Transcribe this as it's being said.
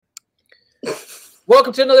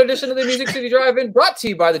Welcome to another edition of the Music City Drive-In, brought to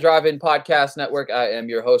you by the Drive-In Podcast Network. I am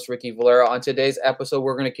your host, Ricky Valera. On today's episode,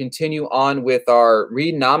 we're going to continue on with our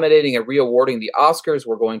re-nominating and re-awarding the Oscars.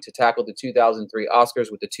 We're going to tackle the 2003 Oscars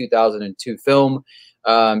with the 2002 film.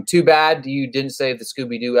 Too bad you didn't save the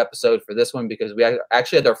Scooby-Doo episode for this one, because we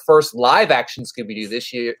actually had our first live-action Scooby-Doo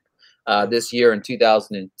this year in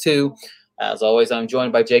 2002. As always, I'm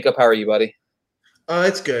joined by Jacob. How are you, buddy?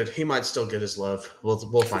 It's good. He might still get his love.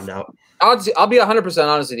 We'll find out. I'll be 100%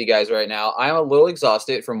 honest with you guys right now. I'm a little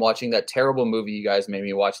exhausted from watching that terrible movie you guys made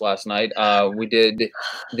me watch last night. We came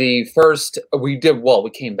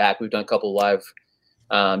back. We've done a couple live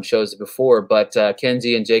shows before, but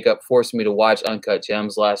Kenzie and Jacob forced me to watch Uncut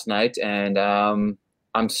Gems last night, and I'm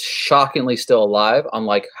shockingly still alive,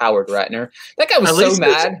 unlike Howard Ratner. That guy was so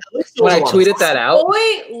mad when I tweeted that out.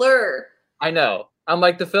 Spoiler. I know. I'm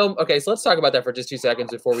like, the film. Okay, so let's talk about that for just 2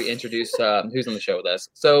 seconds before we introduce who's on the show with us.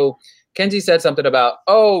 So Kenzie said something about,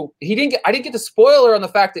 I didn't get the spoiler on the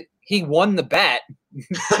fact that he won the bet,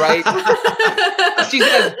 right? She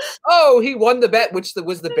says, he won the bet, which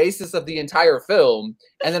was the basis of the entire film.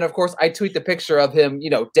 And then, of course, I tweet the picture of him,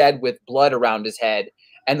 dead with blood around his head.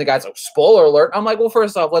 And the guy's like, spoiler alert. I'm like, well,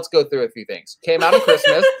 first off, let's go through a few things. Came out on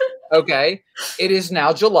Christmas. Okay. It is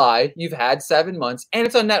now July. You've had 7 months, and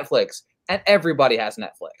it's on Netflix. And everybody has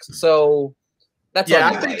Netflix. So that's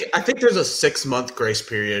I think there's a 6-month grace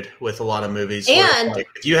period with a lot of movies. And if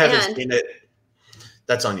you haven't seen it,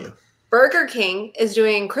 that's on you. Burger King is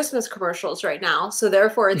doing Christmas commercials right now, so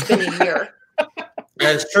therefore it's been a year.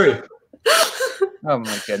 That's true. Oh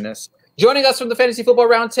my goodness. Joining us from the Fantasy Football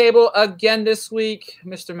Roundtable again this week,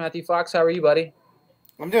 Mr. Matthew Fox. How are you, buddy?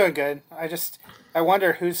 I'm doing good. I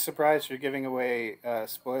wonder who's surprised you're giving away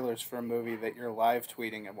spoilers for a movie that you're live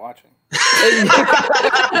tweeting and watching.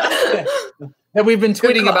 That we've been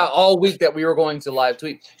tweeting about all week that we were going to live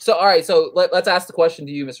tweet. So, all right. So let's ask the question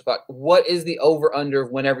to you, Mr. Fox. What is the over/under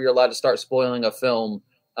whenever you're allowed to start spoiling a film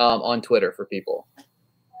on Twitter for people?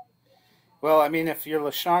 Well, I mean, if you're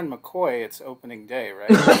LaShawn McCoy, it's opening day, right?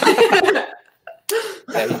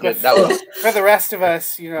 For the rest of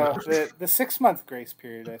us, the 6-month grace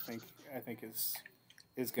period, I think is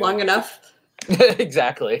good. Long enough.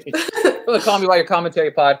 Exactly. Well, Call Me By Your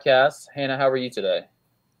Commentary podcast. Hannah, how are you today?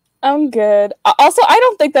 I'm good. Also, I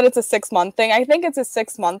don't think that it's a 6-month thing. I think it's a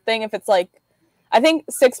 6-month thing if it's I think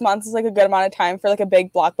 6 months is a good amount of time for a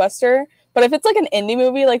big blockbuster. But if it's an indie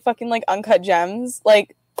movie, fucking Uncut Gems,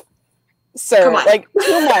 sir, 2 months.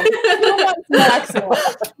 2 months maximum.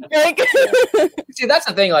 See, that's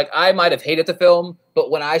the thing. I might have hated the film,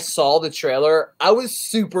 but when I saw the trailer, I was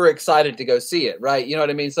super excited to go see it. Right? You know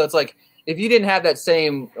what I mean? So it's if you didn't have that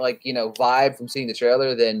same vibe from seeing the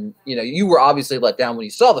trailer, then you were obviously let down when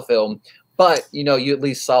you saw the film. But you at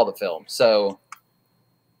least saw the film. So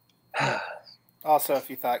also, if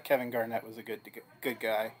you thought Kevin Garnett was a good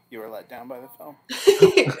guy, you were let down by the film.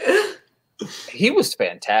 He was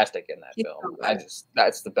fantastic in that film.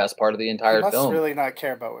 That's the best part of the entire film. He must really not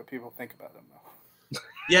care about what people think about him, though.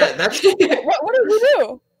 Yeah, that's what did he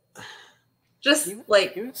do? He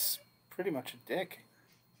was pretty much a dick.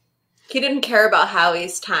 He didn't care about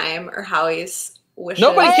Howie's time or Howie's wishes.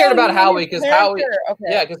 Nobody cared about Howie because Howie. Okay.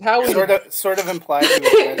 Yeah, because Howie sort of implied he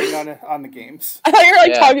was betting on the games. I thought you were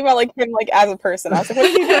talking about him as a person. I was like,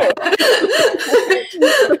 what did he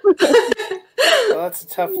do? Well, that's a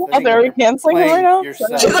tough thing. Are we canceling him right now? She's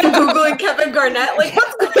Googling Kevin Garnett.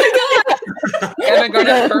 What's going on? Kevin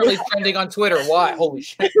Garnett currently trending on Twitter. Why? Holy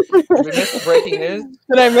shit! Did we miss the breaking news?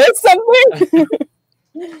 Did I miss something?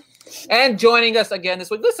 And joining us again this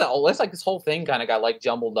week. Listen, this whole thing kind of got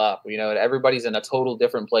jumbled up. Everybody's in a total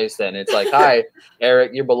different place. Then it's hi,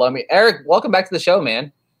 Eric, you're below me. Eric, welcome back to the show,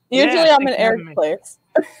 man. Usually I'm in Eric's place.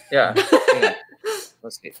 Yeah.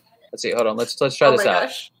 Let's see. Hold on. Let's try this out.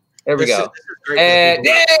 Gosh. There we go. And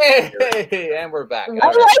we're back. I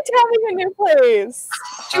liked having a new place.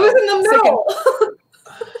 She was in the middle.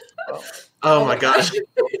 Oh my gosh.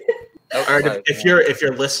 All right, if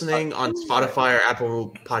you're listening on Spotify or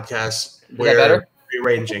Apple Podcasts, we're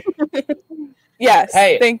rearranging. Yes.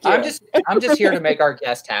 Hey, thank you. I'm just here to make our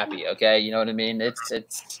guest happy. Okay, you know what I mean.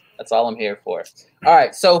 That's all I'm here for. All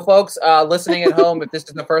right, so folks listening at home, if this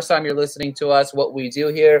is the first time you're listening to us, what we do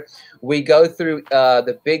here, we go through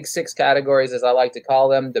the big 6 categories, as I like to call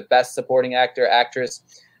them: the best supporting actor, actress,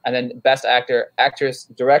 and then best actor, actress,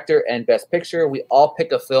 director, and best picture. We all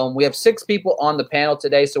pick a film. We have 6 people on the panel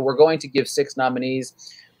today, so we're going to give 6 nominees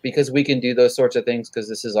because we can do those sorts of things because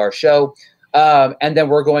this is our show. And then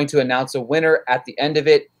we're going to announce a winner at the end of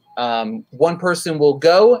it. One person will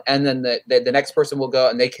go, and then the next person will go,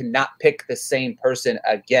 and they cannot pick the same person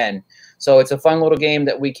again. So it's a fun little game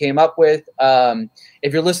that we came up with.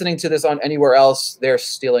 If you're listening to this on anywhere else, they're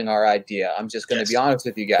stealing our idea. I'm just going to be honest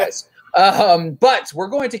with you guys. But we're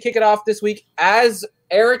going to kick it off this week. As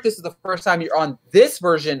Eric, this is the first time you're on this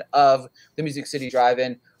version of the Music City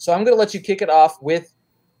Drive-In. So I'm going to let you kick it off with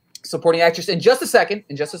supporting actress in just a second.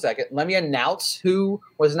 Let me announce who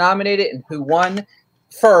was nominated and who won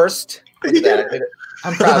first.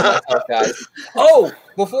 I'm proud of myself, guys. Oh,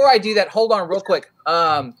 before I do that, hold on real quick.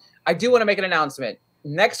 I do want to make an announcement.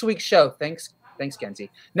 Next week's show, thanks,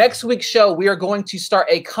 Kenzie. Next week's show, we are going to start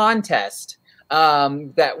a contest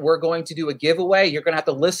that we're going to do a giveaway. You're going to have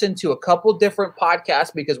to listen to a couple different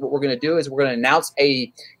podcasts because what we're going to do is we're going to announce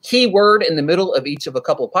a keyword in the middle of each of a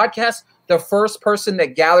couple of podcasts. The first person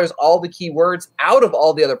that gathers all the keywords out of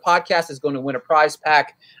all the other podcasts is going to win a prize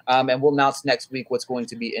pack, and we'll announce next week what's going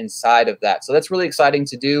to be inside of that. So that's really exciting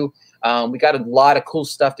to do. We got a lot of cool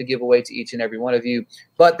stuff to give away to each and every one of you,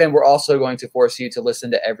 but then we're also going to force you to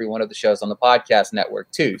listen to every one of the shows on the podcast network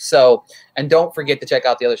too. So, and don't forget to check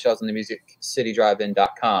out the other shows on the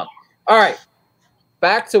musiccitydrivein.com. All right,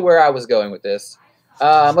 back to where I was going with this.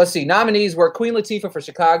 Let's see. Nominees were Queen Latifah for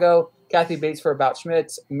Chicago, Kathy Bates for About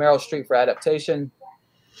Schmidt, Meryl Streep for Adaptation,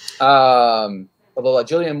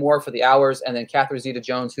 Julianne Moore for The Hours, and then Catherine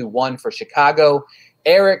Zeta-Jones, who won for Chicago.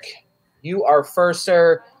 Eric, you are first,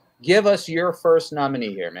 sir. Give us your first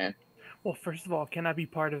nominee here, man. Well, first of all, can I be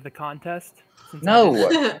part of the contest? No.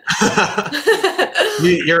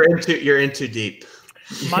 You're in too deep.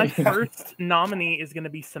 My first nominee is going to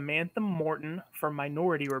be Samantha Morton for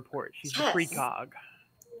Minority Report. She's the precog.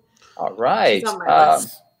 All right. She's on my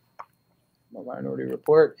list. Minority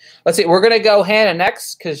Report. Let's see. We're going to go Hannah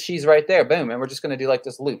next because she's right there. Boom. And we're just going to do like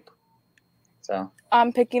this loop. So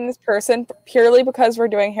I'm picking this person purely because we're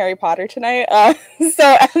doing Harry Potter tonight.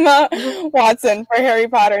 So Emma Watson for Harry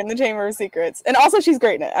Potter and the Chamber of Secrets. And also she's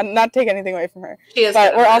great in it. I'm not taking anything away from her. She is,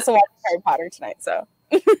 but we're also watching Harry Potter tonight. So.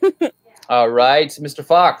 All right, Mr.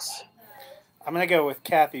 Fox. I'm going to go with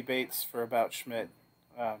Kathy Bates for About Schmidt.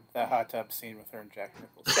 That hot tub scene with her and Jack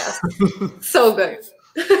Nicholson. So good.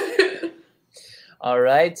 All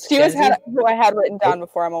right. She was who I had written down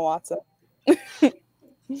before Emma Watson.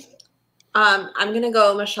 I'm going to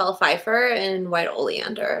go Michelle Pfeiffer in White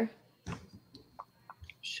Oleander.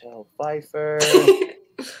 Michelle Pfeiffer.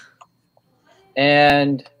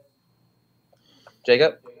 And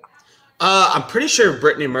Jacob? I'm pretty sure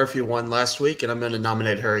Brittany Murphy won last week, and I'm going to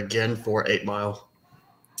nominate her again for 8 Mile.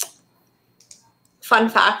 Fun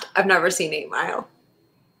fact, I've never seen 8 Mile.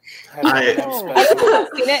 I haven't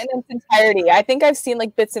seen it in its entirety. I think I've seen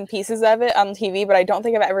like bits and pieces of it on TV, but I don't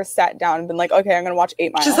think I've ever sat down and been like, okay, I'm going to watch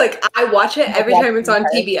 8 Mile. Just like, I watch it every time it's on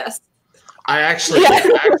PBS.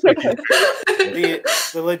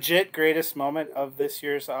 The legit greatest moment of this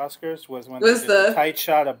year's Oscars was when they did a tight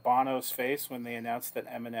shot of Bono's face when they announced that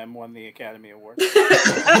Eminem won the Academy Award.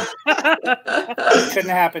 It couldn't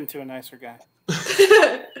happen to a nicer guy.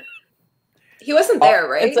 He wasn't there,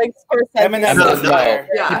 right? It's like Eminem was there.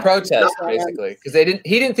 Yeah. He protested basically because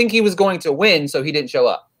he didn't think he was going to win, so he didn't show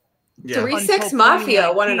up. Yeah. 3 6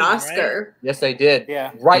 Mafia won an Oscar. Right? Yes, they did.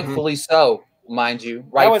 Yeah, rightfully so, mind you.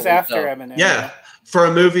 That was after Eminem. Yeah, for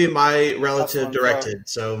a movie my relative directed.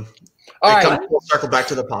 So, all right, we'll circle back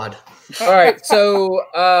to the pod. All right, so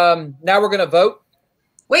now we're gonna vote.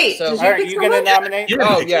 Wait, so, did you going to nominate?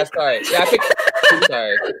 Oh yeah, sorry. Yeah, I picked. I'm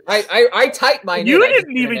sorry. I typed my name. You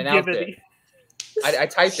didn't even give it. I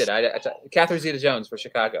typed it. I Catherine Zeta-Jones for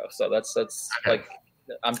Chicago. So that's like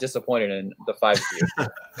I'm disappointed in the 5 of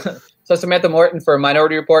you. So Samantha Morton for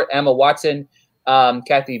Minority Report, Emma Watson,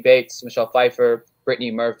 Kathy Bates, Michelle Pfeiffer,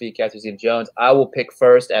 Brittany Murphy, Catherine Zeta-Jones. I will pick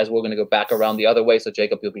first as we're going to go back around the other way. So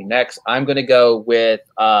Jacob, you'll be next. I'm going to go with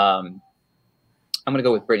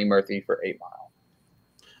Brittany Murphy for 8 Mile.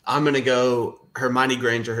 I'm going to go Hermione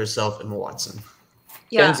Granger herself, Emma Watson.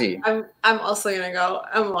 Yeah, Kenzie. I'm also going to go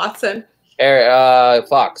Emma Watson.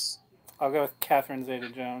 Fox. I'll go with Catherine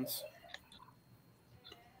Zeta-Jones.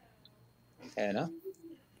 Anna.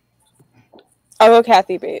 I'll go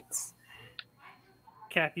Kathy Bates.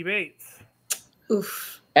 Kathy Bates.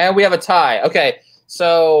 Oof. And we have a tie. Okay,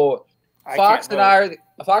 so Fox and I are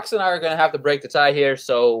going to have to break the tie here.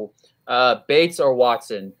 So Bates or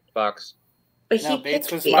Watson, Fox. But no, he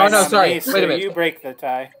Bates was Bates. my no, sorry. nominee, Wait a minute. You break the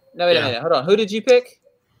tie. No, wait a minute. Hold on. Who did you pick?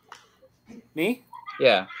 Me?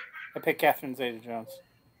 Yeah. I picked Catherine Zeta-Jones.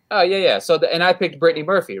 Oh, yeah. So, and I picked Brittany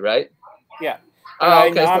Murphy, right? Yeah. Oh,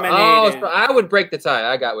 okay. So I would break the tie.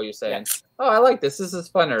 I got what you're saying. Yeah. Oh, I like this. This is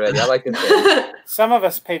fun already. I like this. Some of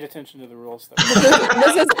us paid attention to the rules, though.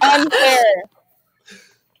 This is unfair.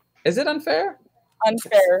 Is it unfair?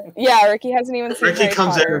 Unfair. Yeah, Ricky hasn't even seen Ricky Harry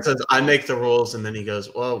comes Potter. in and says, I make the rules, and then he goes,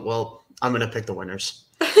 well, I'm gonna pick the winners.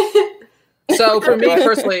 So for me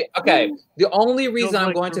personally, okay, the only reason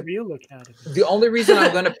I'm going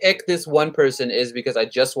to pick this one person is because I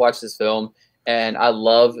just watched this film and I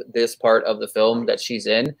love this part of the film that she's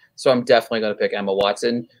in. So I'm definitely going to pick Emma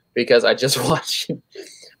Watson because I just watched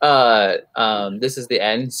This Is the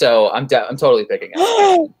End. So I'm totally picking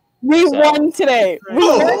Emma. We won today.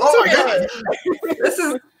 Oh my god! This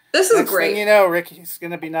is Next great. thing you know, Ricky's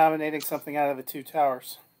going to be nominating something out of the Two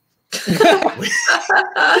Towers.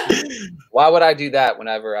 Why would I do that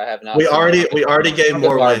whenever I have not? We already gave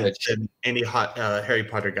more wins than any Harry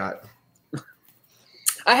Potter got.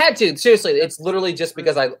 I had to, seriously. It's literally just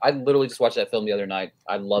because I literally just watched that film the other night.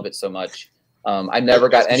 I love it so much. I never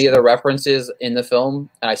got any of the references in the film,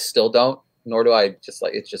 and I still don't. Nor do I just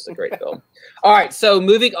like. It's just a great film. All right, so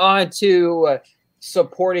moving on to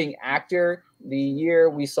supporting actor. The year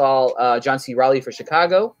we saw John C. Reilly for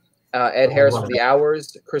Chicago, Ed Harris for The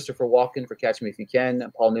Hours, Christopher Walken for Catch Me If You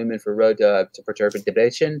Can, Paul Newman for Road to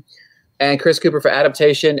Perturbation, and Chris Cooper for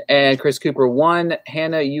Adaptation. And Chris Cooper won.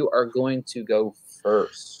 Hannah, you are going to go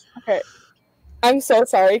first. Okay. I'm so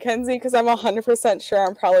sorry, Kenzie, because I'm 100% sure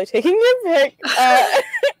I'm probably taking your pick.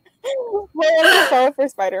 Willem Dafoe for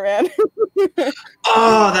Spider-Man.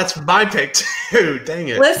 Oh, that's my pick too. Dang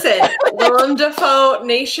it. Listen, Willem Dafoe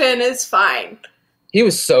Nation is fine. He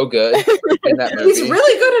was so good in that movie. He's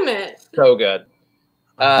really good in it. So good.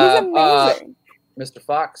 He's amazing. Mr.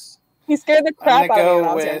 Fox. He scared the crap out of me when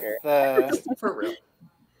I was younger. For real.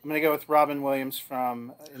 I'm going to go with Robin Williams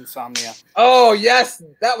from Insomnia. Oh, yes.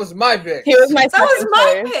 That was my pick. He was my That was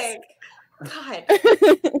my pick. God.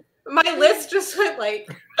 My list just went like,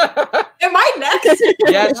 am I next?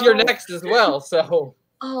 Yes, you're next as well. So.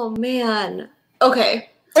 Oh, man. Okay.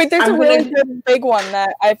 Wait, there's a really good big one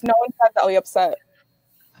that I've no one said that will be upset.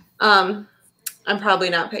 I'm probably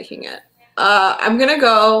not picking it. I'm going to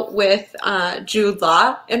go with Jude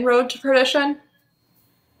Law in Road to Perdition.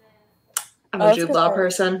 I'm a Jude Law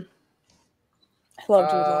person. I love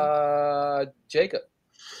Jude Law. Jacob.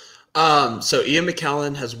 So Ian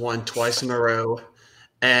McKellen has won twice in a row,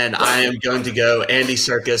 and I am going to go Andy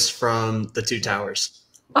Serkis from The Two Towers.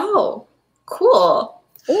 Oh, cool.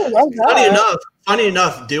 Ooh, Funny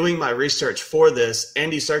enough, doing my research for this,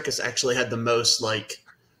 Andy Serkis actually had the most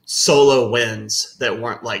solo wins that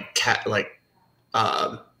weren't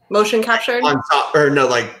motion captured,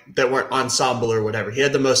 that weren't ensemble or whatever. He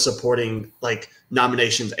had the most supporting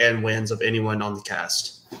nominations and wins of anyone on the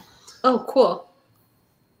cast. Oh, cool.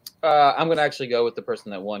 I'm gonna actually go with the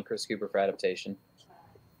person that won, Chris Cooper for Adaptation.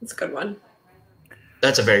 That's a good one.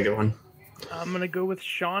 That's a very good one. I'm gonna go with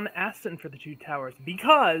Sean Astin for The Two Towers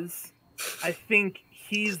because I think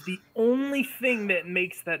he's the only thing that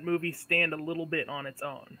makes that movie stand a little bit on its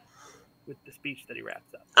own with the speech that he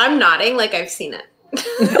wraps up. I'm nodding like I've seen it.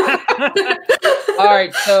 All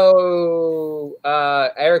right, so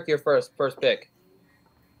Eric, your first pick.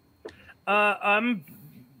 I'm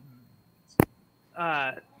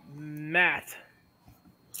Matt,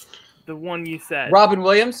 the one you said. Robin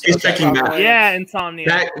Williams. He's picking Matt. Yeah,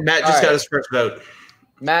 Insomnia. Matt just got his first vote.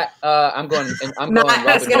 Matt, I'm going.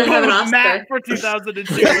 Matt's going to have an Oscar. Matt for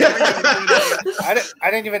 2002. I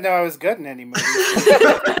didn't even know I was good in any movie.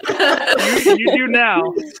 you do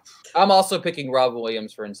now. I'm also picking Robin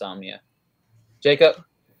Williams for Insomnia. Jacob?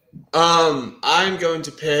 I'm going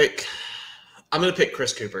to pick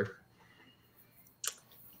Chris Cooper.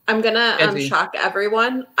 I'm going to shock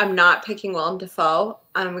everyone. I'm not picking Willem Dafoe.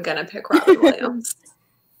 I'm going to pick Robin Williams.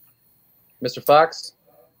 Mr. Fox?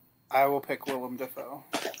 I will pick Willem Dafoe.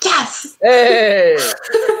 Yes! Hey!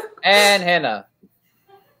 And Hannah?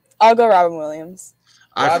 I'll go Robin Williams.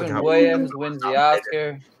 Robin Williams wins the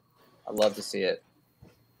Oscar. I'd love to see it.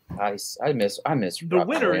 I miss the Robin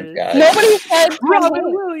winner Williams, is guys. Nobody said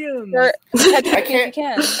Robin Williams.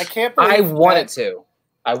 I can't believe I wanted to.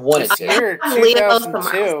 I wanted this to. year,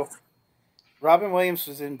 2002, Robin Williams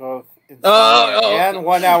was in both and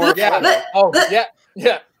 1 Hour. Yeah.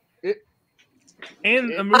 Yeah.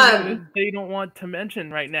 And a movie that they don't want to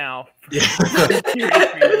mention right now. Yeah.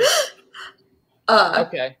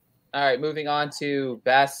 Okay. All right. Moving on to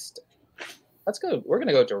best. Let's go. We're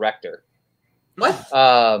gonna go director. What?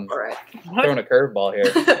 All right. Throwing a curveball here.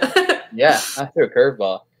 Yeah, I threw a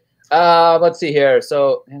curveball. Let's see here.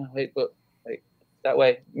 So, wait, that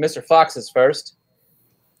way. Mr. Fox is first.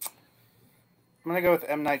 I'm gonna go with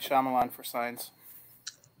M. Night Shyamalan for Signs.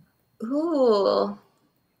 Ooh,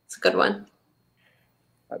 it's a good one.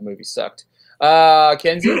 That movie sucked.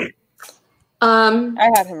 Kenzie.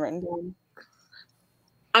 I had him written down.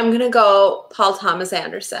 I'm gonna go Paul Thomas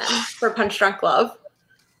Anderson for Punch Drunk Love.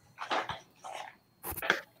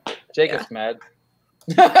 Jacob's mad.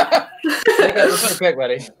 Jacob, what's your pick,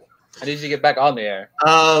 buddy? I need you to get back on the air.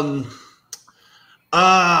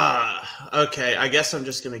 Okay. I guess I'm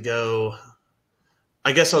just gonna go.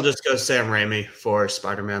 I guess I'll just go Sam Raimi for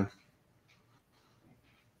Spider-Man.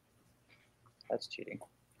 That's cheating.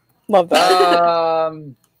 Love that.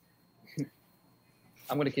 I'm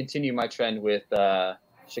going to continue my trend with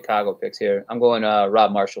Chicago picks here. I'm going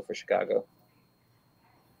Rob Marshall for Chicago.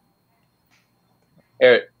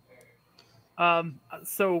 Eric.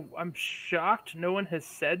 So I'm shocked no one has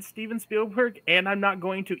said Steven Spielberg, and I'm not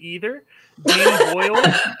going to either. Danny Boyle.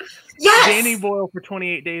 Yes! Danny Boyle for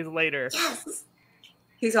 28 Days Later. Yes!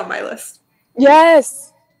 He's on my list.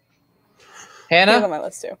 Yes. Hannah? He's on my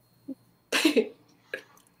list too.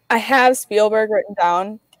 I have Spielberg written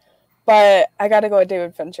down, but I got to go with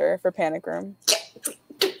David Fincher for Panic Room.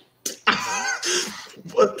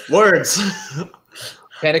 What words?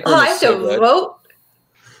 Panic Room I is have so to good. vote.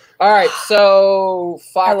 All right, so I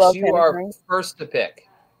Fox, love you Panic are Room. first to pick.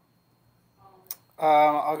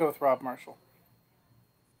 I'll go with Rob Marshall.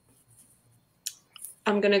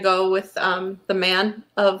 I'm going to go with the man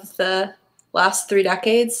of the last 3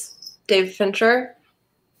 decades, David Fincher.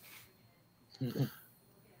 Can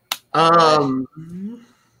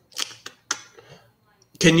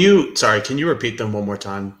you repeat them one more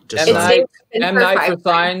time? Just M. It's Night, David Fincher M. Night for 5.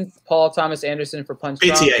 Signs, Paul Thomas Anderson for Punch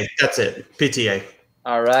Drunk. PTA. That's it. PTA.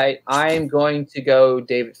 All right, I'm going to go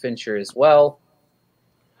David Fincher as well.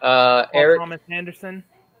 Eric. Paul Thomas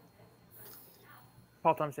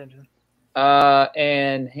Anderson.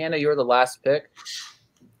 And Hannah, you're the last pick.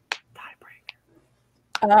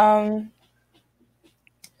 Tiebreaker.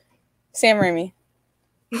 Sam Raimi.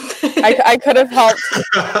 I could have helped.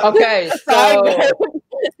 Okay, so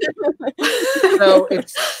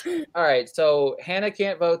it's all right. So Hannah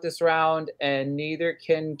can't vote this round, and neither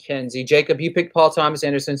can Kenzie. Jacob, you picked Paul Thomas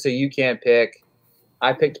Anderson, so you can't pick.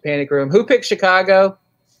 I picked Panic Room. Who picked Chicago?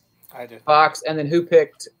 I did. Fox, and then who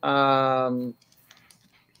picked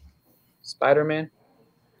Spider-Man?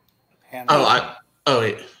 Hannah.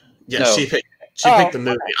 Wait. Yeah, No. she picked the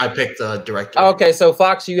movie. I picked the director. Okay, so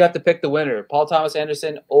Fox, you have to pick the winner: Paul Thomas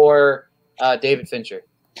Anderson or David Fincher.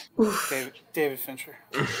 David Fincher.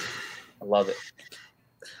 I love it.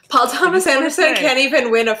 Paul Thomas Anderson can't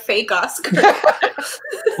even win a fake Oscar.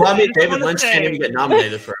 Well, I mean, David Lynch can't even get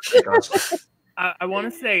nominated for a Oscar. I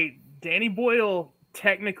want to say Danny Boyle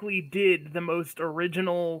technically did the most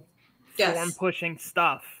original Yes. form-pushing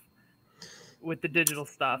stuff with the digital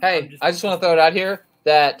stuff. Hey, I just want to throw it out here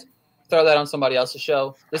that throw that on somebody else's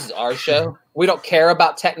show. This is our show. We don't care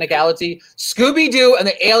about technicality. Scooby-Doo and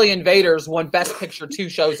the Alien Invaders won Best Picture 2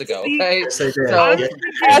 shows ago. Okay, Yes, they did. So- I'm Yeah.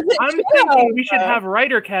 thinking we should have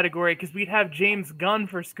writer category because we'd have James Gunn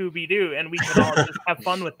for Scooby Doo, and we could all just have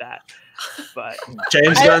fun with that. But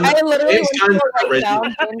James Gunn. I literally James went to Gunn write down original.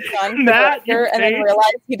 James Gunn for Matt, director and then your face.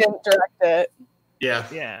 realized he didn't direct it. Yeah,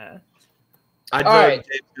 yeah, I'd All vote right.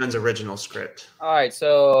 James Gunn's original script. all right.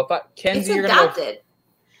 So It's Kenzie, you're gonna go. adapted.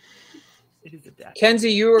 it is adapted.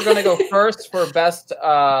 Kenzie, you were gonna go first for best.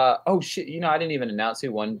 Oh shit! You know, I didn't even announce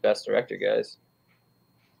who won Best Director, guys.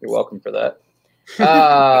 You're welcome for that.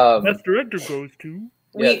 Best director goes to.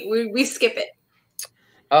 We skip it.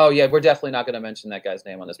 Oh yeah, we're definitely not going to mention that guy's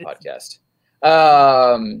name on this podcast.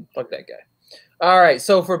 Fuck that guy. All right,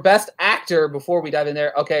 so for Best Actor, before we dive in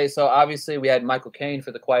there, okay, so obviously we had Michael Caine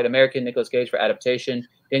for The Quiet American, Nicolas Cage for Adaptation,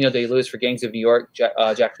 Daniel Day-Lewis for Gangs of New York,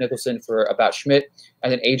 Jack Nicholson for About Schmidt,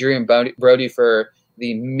 and then Adrian Brody for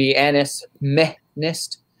The Meanist.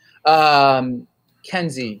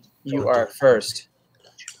 Kenzie, you are first.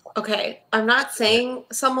 Okay, I'm not saying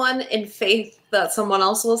someone in faith that someone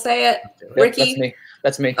else will say it. Yep, Ricky?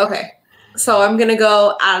 That's me. Okay, so I'm gonna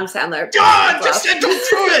go Adam Sandler. God, just don't do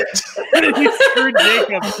it! You screwed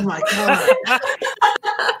Jacob. Oh my god!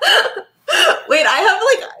 Wait, I have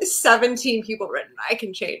like 17 people written. I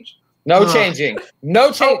can change. No Huh. changing.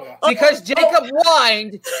 No change. Oh, Because Jacob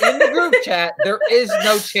whined in the group chat, there is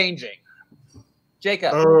no changing.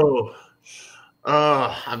 Jacob.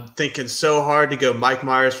 I'm thinking so hard to go Mike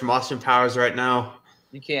Myers from Austin Powers right now.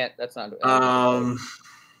 You can't. That's not.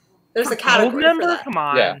 There's a category for Remember? that. Come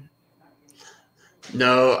on. Yeah.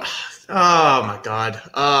 No. Oh my god.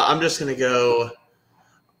 I'm just gonna go.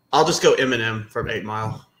 I'll just go Eminem from 8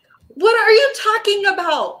 Mile. What are you talking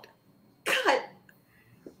about? God.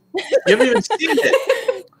 You haven't even seen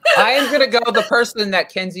it. I am going to go the person that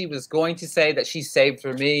Kenzie was going to say that she saved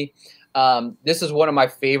for me. This is one of my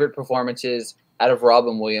favorite performances out of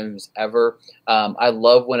Robin Williams ever. I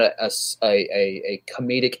love when a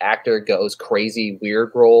comedic actor goes crazy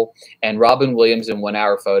weird role, and Robin Williams in 1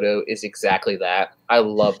 Hour Photo is exactly that. I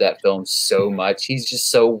love that film so much. He's just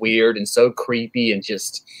so weird and so creepy and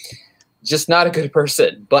just not a good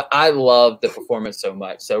person, but I love the performance so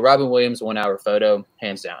much. So Robin Williams, 1 Hour Photo,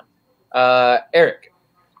 hands down. Eric.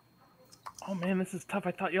 Oh man, this is tough.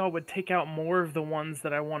 I thought y'all would take out more of the ones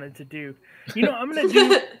that I wanted to do. You know, I'm going to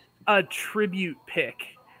do a tribute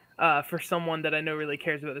pick for someone that I know really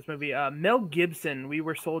cares about this movie. Mel Gibson, We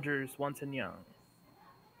Were Soldiers Once and Young.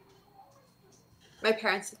 My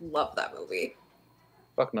parents love that movie.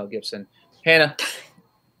 Fuck Mel Gibson. Hannah.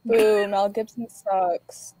 Ooh, Mel Gibson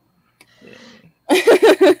sucks.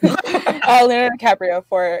 Leonardo DiCaprio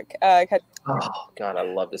for oh God, I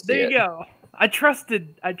love to see it. There you go. I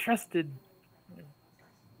trusted.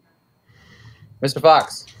 Mr.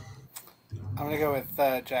 Fox. I'm gonna go with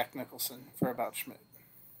Jack Nicholson for About Schmidt.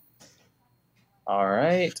 All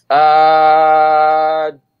right.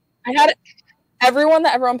 I had everyone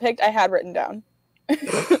that everyone picked. I had written down.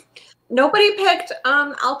 Nobody picked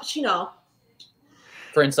Al Pacino.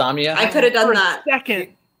 For Insomnia. I could have done that.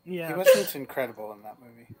 Second. Yeah. He wasn't incredible in that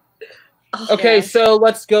movie. Okay, so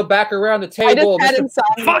let's go back around the table.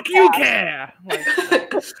 Fuck you, care.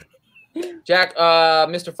 Jack,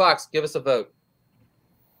 Mr. Fox, give us a vote.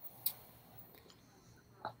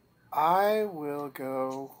 I will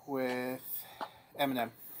go with Eminem.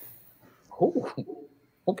 Oh,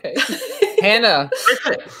 okay. Hannah.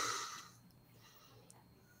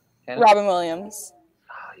 Robin Williams.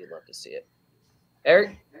 Oh, you'd love to see it.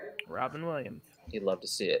 Eric? Robin Williams. You'd love to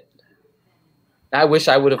see it. I wish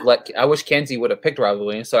Kenzie would have picked Robin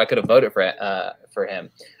Williams so I could have voted for him.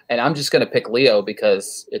 And I'm just going to pick Leo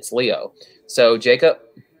because it's Leo. So, Jacob?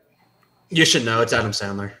 You should know. It's Adam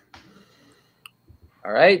Sandler.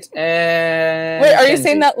 All right. And wait, are you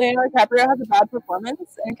saying that Leonardo DiCaprio has a bad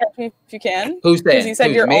performance in Catch Me If You Can? Who's saying? Because you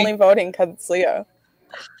said you're only voting because it's Leo.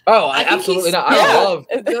 Oh, I absolutely not.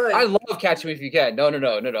 I love Catch Me If You Can. No.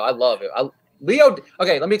 I love it. Leo.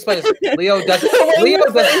 Okay, let me explain this. Leo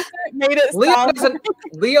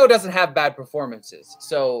doesn't have bad performances.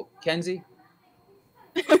 So, Kenzie.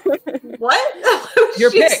 What? Your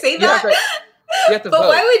pick. Say that? You have to but vote.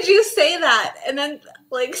 Why would you say that and then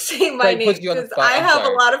say my name? Because I have a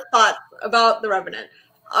lot of thoughts about The Revenant.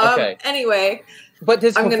 Okay. Anyway. But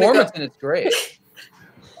his performance in it's great.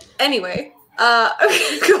 Anyway, I'm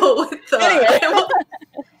gonna go with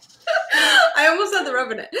I almost said The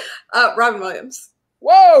Revenant. Robin Williams.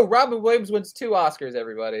 Whoa! Robin Williams wins 2 Oscars.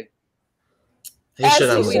 Everybody. He should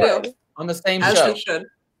have more. On the same As show. He should.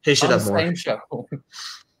 He should have more. Same show.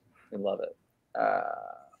 I love it.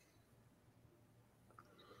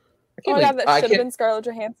 Oh my God, that should have been Scarlett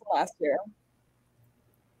Johansson last year.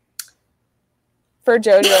 For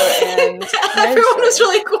JoJo and everyone was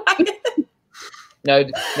really quiet. No,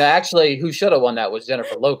 actually, who should have won that was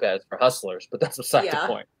Jennifer Lopez for Hustlers, but that's beside the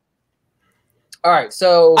point. All right,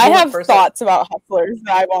 so I have thoughts about Hustlers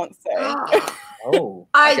that I won't say. Oh,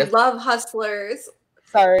 I love Hustlers.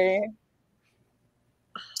 Sorry.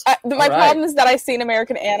 My problem is that I seen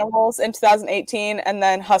American Animals in 2018, and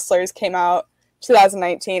then Hustlers came out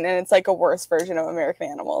 2019, and it's like a worse version of American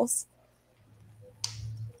Animals.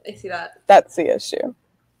 I see that. That's the issue.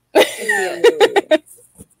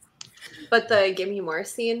 But the Gimme More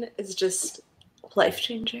scene is just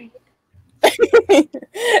life-changing.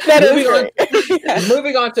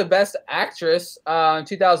 Moving on to Best Actress in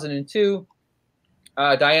 2002,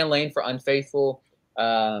 Diane Lane for Unfaithful,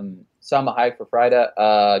 Salma Hayek for Frida,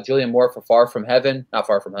 Julianne Moore for Far From Heaven, not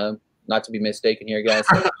Far From Home, not to be mistaken here, guys.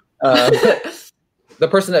 The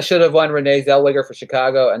person that should have won, Renee Zellweger for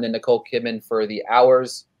Chicago, and then Nicole Kidman for The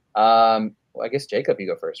Hours. Well, I guess Jacob, you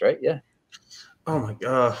go first, right? Yeah. Oh my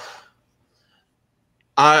God.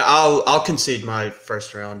 I'll concede my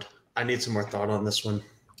first round. I need some more thought on this one.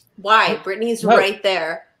 Why? Brittany's right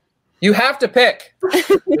there. You have to pick.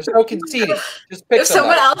 There's no conceding. Just pick. If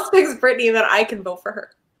someone else picks Brittany, then I can vote for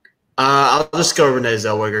her. I'll just go Renee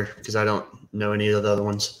Zellweger because I don't know any of the other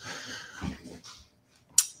ones.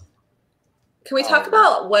 Can we talk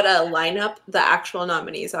about what a lineup the actual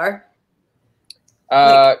nominees are?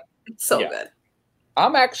 It's so good.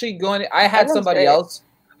 I'm actually going. I had somebody else.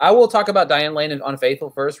 I will talk about Diane Lane and Unfaithful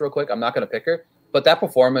first, real quick. I'm not going to pick her, but that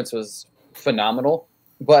performance was phenomenal.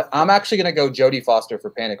 But I'm actually going to go Jodie Foster for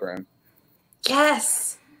Panic Room.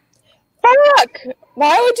 Yes. Fuck!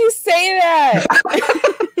 Why would you say that?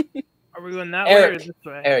 Are we going that way or this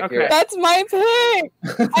way? Eric, okay. That's my pick.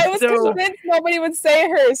 I was convinced nobody would say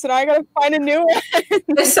her, so now I got to find a new one.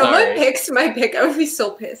 If someone picks my pick, I would be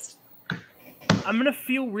so pissed. I'm going to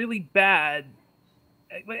feel really bad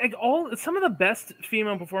like all some of the best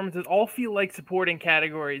female performances all feel like supporting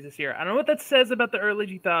categories this year. I don't know what that says about the early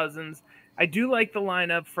 2000s. I do like the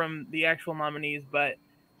lineup from the actual nominees, but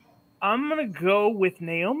I'm gonna go with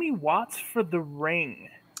Naomi Watts for The Ring.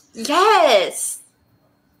 Yes,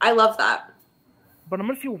 I love that. But I'm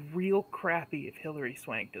gonna feel real crappy if Hilary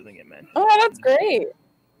Swank doesn't get mentioned. Oh, that's great.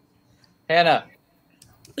 Hannah.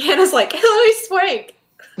 Hannah's like, Hilary Swank.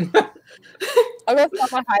 I'll go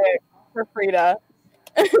Salma Hayek for Frida.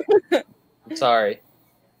 Sorry.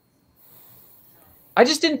 I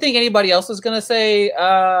just didn't think anybody else was gonna say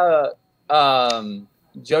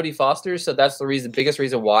Jodie Foster, so that's the biggest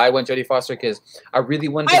reason why I went Jodie Foster, because I really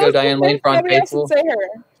wanted to go Diane Lane for Unfaithful. Say her.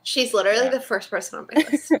 She's literally the first person on my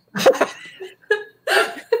list.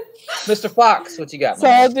 Mr. Fox, what you got? So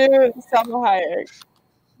I'll do Salma Hayek.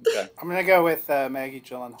 Okay. I'm gonna go with Maggie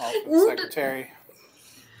Gyllenhaal for the secretary.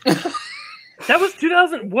 That was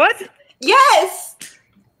 2000. What? Yes.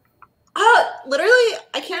 Literally,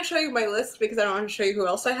 I can't show you my list because I don't want to show you who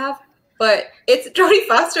else I have. But it's Jodie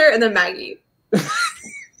Foster and then Maggie.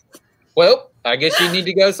 Well, I guess you need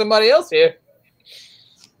to go somebody else here.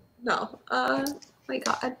 No. My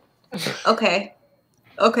God. Okay.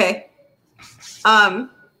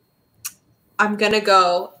 I'm gonna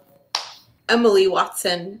go Emily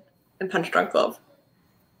Watson and Punch Drunk Love.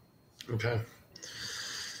 Okay.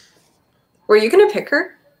 Were you gonna pick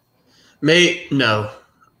her? No.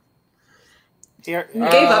 You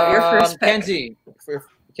gave up your first pick.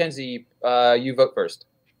 Kenzie, you vote first.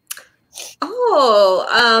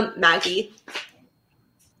 Oh, Maggie.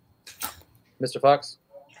 Mr. Fox?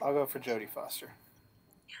 I'll go for Jodie Foster.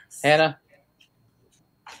 Yes. Hannah?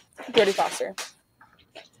 Jodie Foster.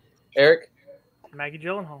 Eric? Maggie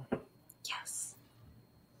Gyllenhaal. Yes.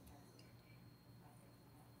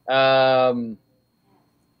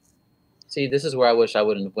 See, this is where I wish I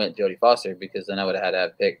wouldn't have went Jodie Foster, because then I would have had to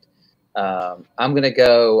have picked. I'm gonna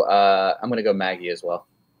go Maggie as well.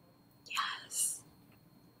 Yes.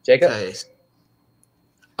 Jacob? Okay.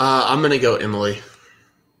 I'm gonna go Emily.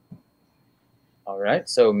 All right,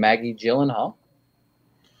 so Maggie Gyllenhaal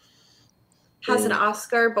Has an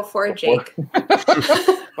Oscar before Jake.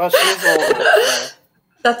 Well, she is old.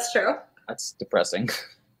 That's true. That's depressing.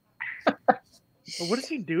 Well, what is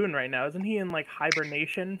he doing right now? Isn't he in like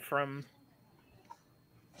hibernation from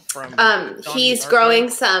He's growing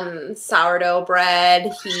some sourdough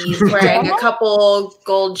bread. He's wearing a couple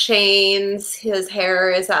gold chains. His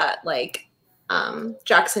hair is at like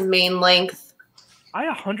Jackson Maine length. I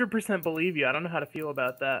 100% believe you. I don't know how to feel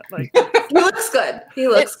about that. Like, He looks good.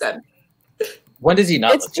 Good. When does he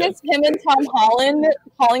not? It's just him and Tom Holland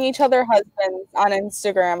calling each other husbands on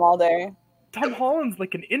Instagram all day. Tom Holland's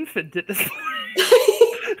like an infant at this point.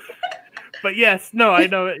 But yes, no, I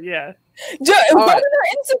know it. Yeah. Go to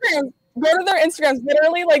their Instagrams.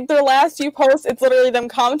 Literally, like their last few posts, it's literally them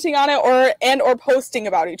commenting on it or posting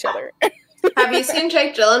about each other. Have you seen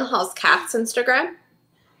Jake Gyllenhaal's cat's Instagram?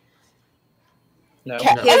 No.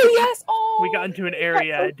 Oh yes. Oh, We got into an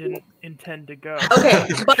area I didn't intend to go. Okay,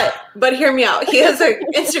 but hear me out. He has an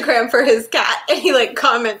Instagram for his cat, and he like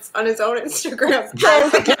comments on his own Instagram.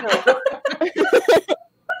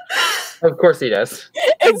 Of course he does.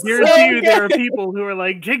 I guarantee you there are people who are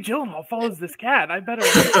like, Jake Gyllenhaal follows this cat. I better.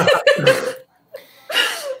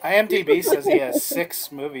 IMDb says he has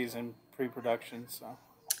 6 movies in pre-production. So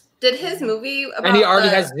Did his movie about And he already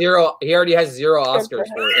has zero. He already has 0 Oscars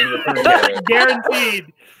for in return.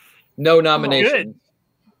 Guaranteed. No nomination.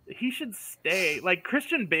 Good. He should stay. Like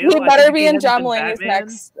Christian Bale. He I better think be he in hasn't John been Mulaney's Batman.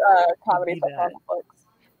 next comedy Be film on that. Netflix.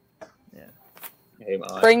 Hey,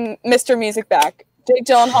 man. Bring Mr. Music back. Jake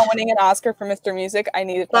Gyllenhaal winning an Oscar for Mr. Music. I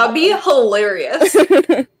need it. That'd be hilarious.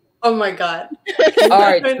 Oh my God. All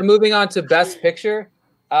right, so moving on to Best Picture,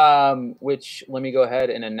 which let me go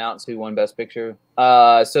ahead and announce who won Best Picture.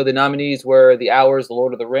 So the nominees were The Hours, The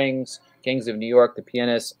Lord of the Rings, Kings of New York, The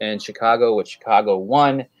Pianist, and Chicago, which Chicago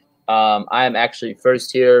won. I am actually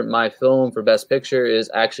first here. My film for Best Picture is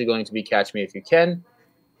actually going to be Catch Me If You Can.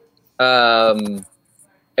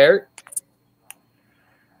 Eric?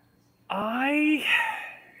 I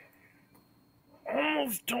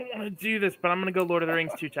almost don't want to do this, but I'm going to go Lord of the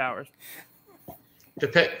Rings, Two Towers.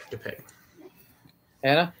 Good pick.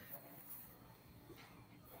 Hannah?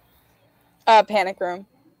 Panic Room.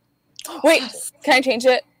 Wait, can I change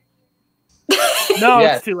it? No,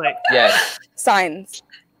 Yes. It's too late. Yes. Signs.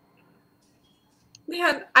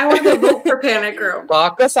 Man, I want to vote for Panic Room.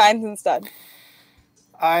 Fox? Go Signs instead.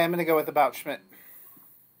 I am going to go with About Schmidt.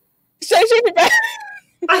 Should I change it back?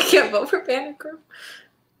 I can't vote for Panic Room.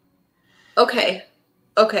 Okay.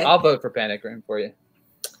 I'll vote for Panic Room for you.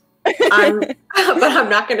 But I'm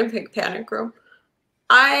not going to pick Panic Room.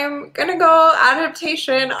 I'm gonna go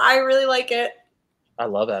adaptation. I really like it. I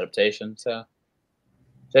love adaptation. So,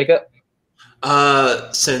 Jacob.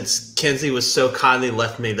 Since Kenzie was so kindly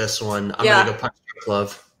left me this one, I'm gonna go Punch Drunk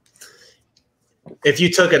Love. If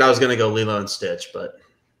you took it, I was gonna go Lilo and Stitch, but.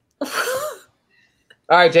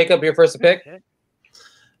 All right, Jacob, your first pick.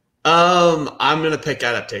 I'm gonna pick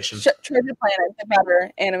adaptation. Treasure Planet, the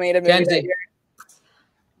better animated movie that year.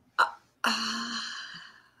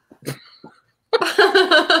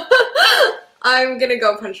 I'm gonna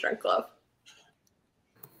go Punch Drunk Love.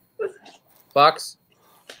 Fox.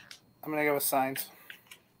 I'm gonna go with Signs.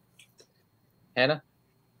 Hannah.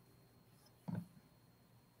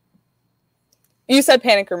 You said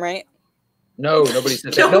Panic Room, right? No, nobody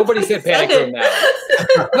said that. Nobody said Panic Room now.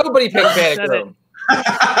 Nobody picked Panic Room.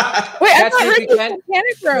 Wait, I thought Rick said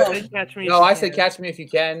Panic Room. No, I said Catch Me If You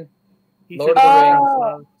Can. Lord of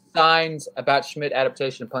the Rings. Signs, About Schmidt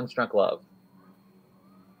adaptation, Punch Drunk Love.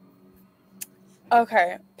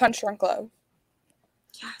 Okay, Punch Drunk Love.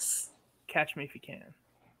 Yes. Catch Me If You Can.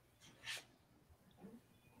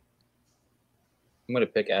 I'm going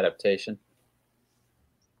to pick adaptation.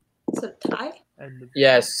 It's a tie?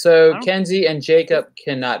 Yes, so Kenzie and Jacob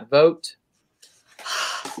cannot vote.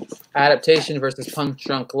 Adaptation versus Punch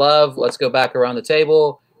Drunk Love. Let's go back around the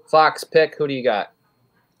table. Fox, pick. Who do you got?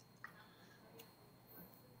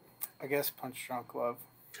 I guess Punch Drunk Love.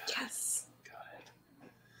 Yes.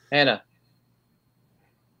 Hannah.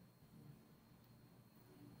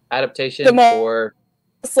 Adaptation or...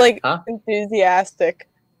 It's like enthusiastic.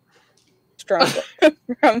 Strong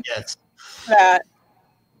from that.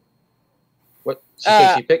 What?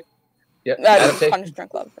 She picked? Yeah. That's Punch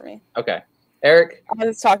Drunk Love for me. Okay. Eric? I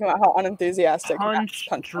was talking about how unenthusiastic Punch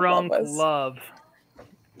Drunk Love.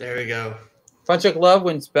 There we go. Punch Drunk Love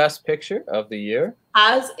wins Best Picture of the year.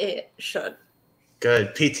 As it should.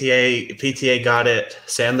 Good. PTA got it.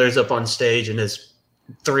 Sandler's up on stage in his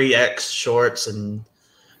 3X shorts and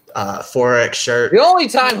 4X shirt. The only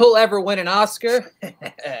time he'll ever win an Oscar.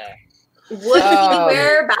 Would he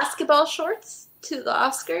wear basketball shorts to the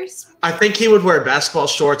Oscars? I think he would wear basketball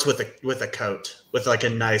shorts with a coat, with like a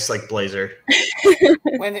nice blazer.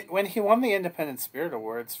 When he won the Independent Spirit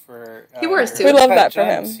Awards for he wore a suit. We love that for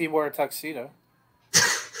him. He wore a tuxedo.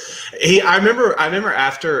 I remember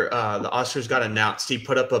after the Oscars got announced, he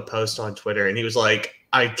put up a post on Twitter and he was like,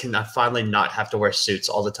 I finally not have to wear suits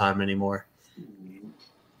all the time anymore.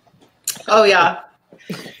 Oh yeah.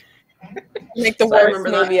 Make the worst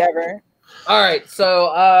movie ever. All right, so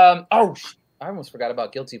I almost forgot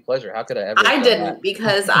about Guilty Pleasure. How could I ever? I didn't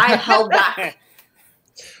because I held back.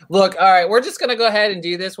 Look, all right, we're just gonna go ahead and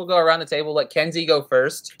do this. We'll go around the table. Let Kenzie go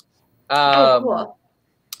first. Cool.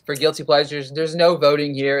 For Guilty Pleasures, there's no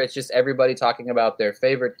voting here. It's just everybody talking about their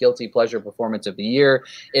favorite Guilty Pleasure performance of the year.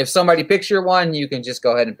 If somebody picks your one, you can just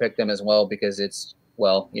go ahead and pick them as well because it's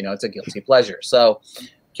it's a Guilty Pleasure. So,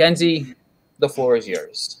 Kenzie, the floor is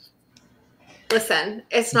yours. Listen,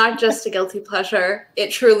 it's not just a guilty pleasure. It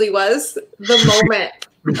truly was the moment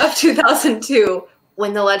of 2002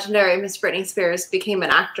 when the legendary Miss Britney Spears became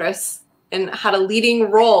an actress and had a leading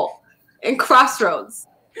role in Crossroads.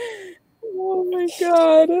 Oh my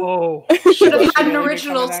God. Oh. Should have had an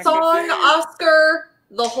original song, Oscar,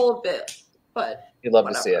 the whole bit. But you'd love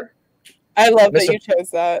to see it. I love that you chose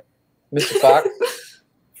that. Mr. Fox?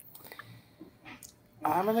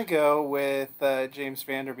 I'm going to go with James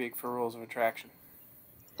Van Der Beek for Rules of Attraction.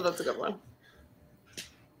 Well, that's a good one.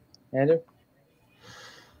 Andrew?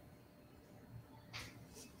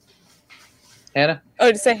 Hannah? Oh,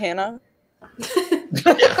 did you say Hannah?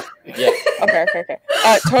 Yeah. Okay.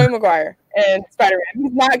 Tobey Maguire and Spider-Man.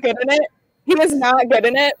 He's not good in it. He was not good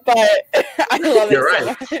in it, but I love You're it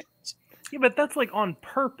right. so much. Yeah, but that's on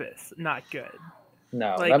purpose, not good.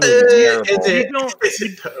 No, that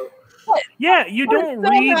movie's terrible. You don't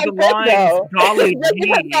read the lines Dolly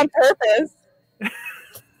G. On purpose.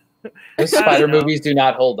 The Spider movies do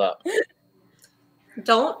not hold up.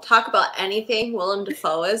 Don't talk about anything Willem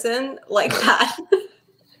Dafoe is in like that.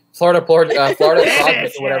 Florida Project or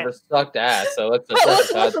whatever sucked ass. So let's No.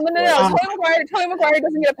 Tobey Maguire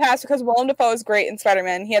doesn't get a pass because Willem Dafoe is great in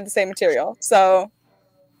Spider-Man. He had the same material. So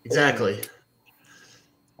Exactly.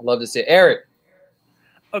 I'd love to see it. Eric.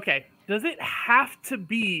 Okay. Does it have to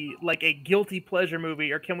be a guilty pleasure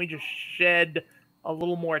movie, or can we just shed a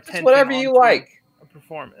little more attention? Just whatever you like. A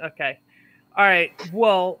performance. Okay. All right.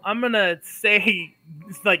 Well, I'm gonna say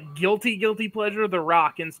it's guilty pleasure. The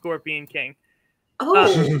Rock and Scorpion King.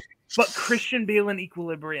 Oh, but Christian Bale in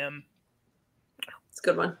Equilibrium. it's a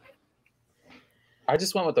good one. I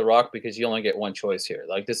just went with The Rock because you only get one choice here.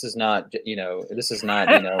 This is not,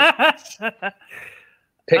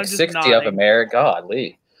 Pick 60 of them, Eric.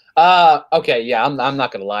 Godly. Okay, yeah, I'm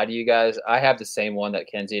not gonna lie to you guys. I have the same one that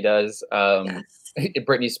Kenzie does. Yes.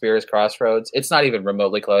 Britney Spears, Crossroads. It's not even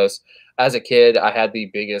remotely close. As a kid, I had the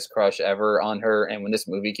biggest crush ever on her, and when this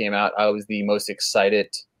movie came out, I was the most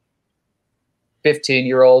excited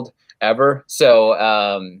 15-year-old ever. So,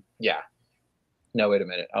 yeah. No, wait a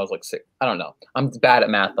minute. I was like 6. I don't know. I'm bad at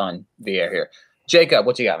math on the air here. Jacob,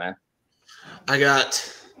 what you got, man? I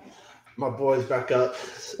got my boys back up.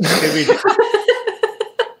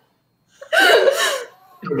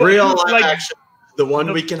 Real live action, the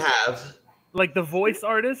one we can have. Like the voice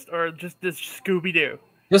artist, or just this Scooby-Doo?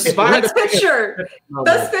 Best picture,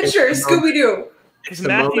 Scooby-Doo. Because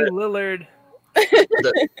Matthew Lillard.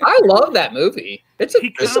 I love that movie. It's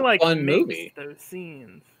a like fun movie. Those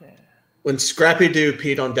scenes. Yeah. When Scrappy Doo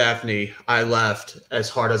peed on Daphne, I laughed as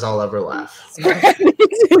hard as I'll ever laugh. This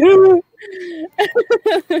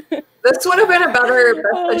would have been a better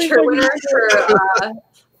Best Picture winner for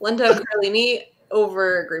Linda Cardellini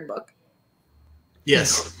over Green Book.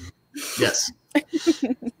 Yes. Yes.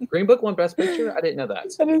 Green Book won Best Picture? I didn't know that.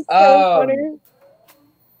 That is so funny.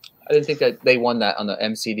 I didn't think that they won that on the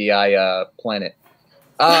MCDI planet.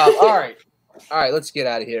 All right. All right, let's get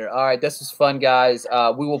out of here. All right, this was fun, guys.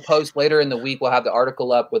 We will post later in the week. We'll have the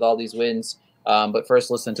article up with all these wins. But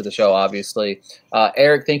first, listen to the show, obviously.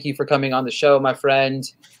 Eric, thank you for coming on the show, my friend.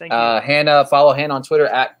 Thank you. Hannah, follow Hannah on Twitter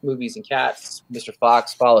at Movies and Cats. Mr.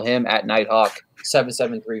 Fox, follow him at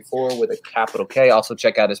Nighthawk7734 with a capital K. Also,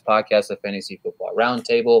 check out his podcast, The Fantasy Football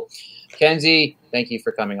Roundtable. Kenzie, thank you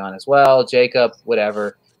for coming on as well. Jacob,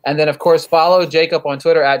 whatever. And then, of course, follow Jacob on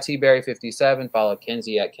Twitter at tberry57. Follow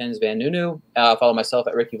Kenzie at KensVanNunu. Follow myself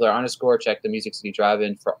at RickyBlair_. Check the Music City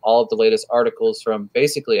Drive-In for all of the latest articles from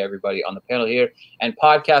basically everybody on the panel here and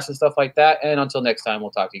podcasts and stuff like that. And until next time, we'll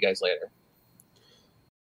talk to you guys later.